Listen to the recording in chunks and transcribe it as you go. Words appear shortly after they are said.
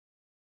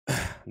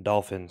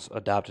Dolphins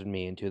adopted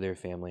me into their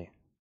family.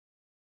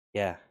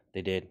 Yeah,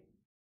 they did.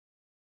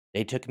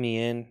 They took me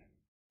in.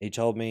 They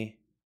told me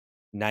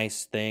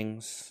nice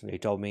things. They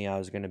told me I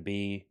was going to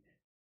be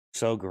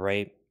so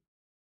great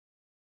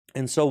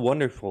and so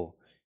wonderful.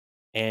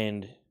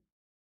 And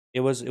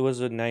it was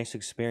a nice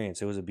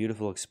experience. It was a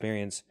beautiful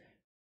experience,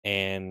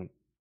 and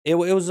it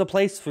was a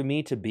place for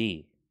me to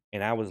be,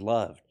 and I was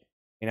loved,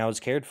 and I was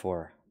cared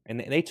for. And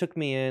they took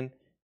me in,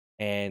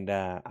 and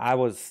I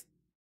was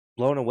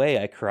blown away.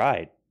 I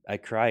cried,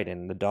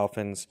 and the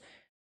dolphins,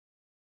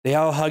 they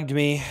all hugged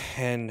me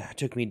and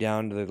took me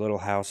down to their little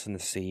house in the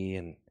sea.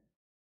 And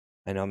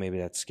I know maybe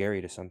that's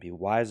scary to some people.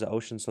 Why is the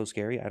ocean so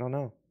scary? I don't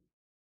know.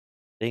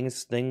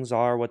 Things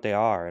are what they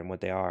are and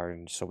what they are,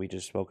 and so we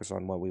just focus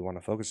on what we want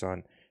to focus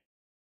on.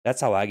 That's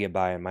how I get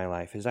by in my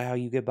life. Is that how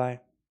you get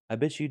by? I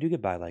bet you do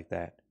get by like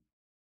that.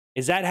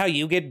 Is that how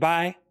you get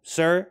by,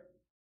 sir?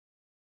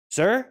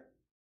 Sir?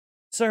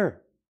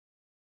 Sir.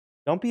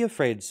 Don't be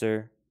afraid,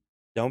 sir.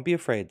 Don't be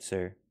afraid,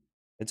 sir.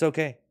 It's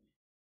okay.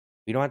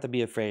 You don't have to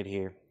be afraid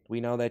here. We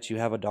know that you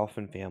have a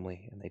dolphin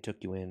family and they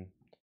took you in.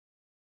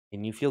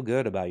 And you feel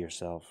good about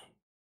yourself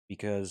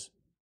because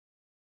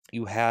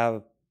you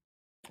have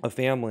a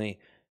family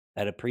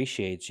that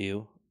appreciates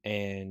you,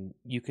 and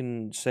you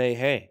can say,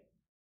 hey,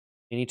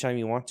 anytime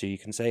you want to. You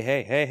can say,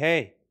 hey, hey,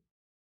 hey,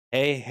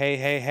 hey, hey,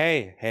 hey,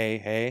 hey, hey,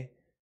 hey.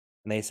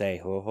 And they say,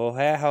 ho, ho,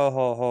 hey, ho,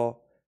 ho,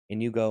 ho.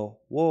 And you go,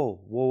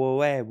 whoa, whoa,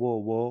 whoa, hey, whoa,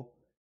 whoa.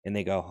 And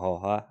they go, ho,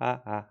 ha,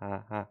 ha, ha,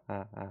 ha, ha,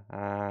 ha, ha,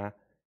 ha.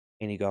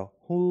 And you go,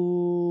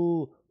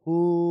 hoo,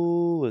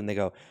 hoo. And they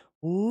go,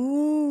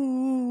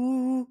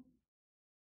 ooh.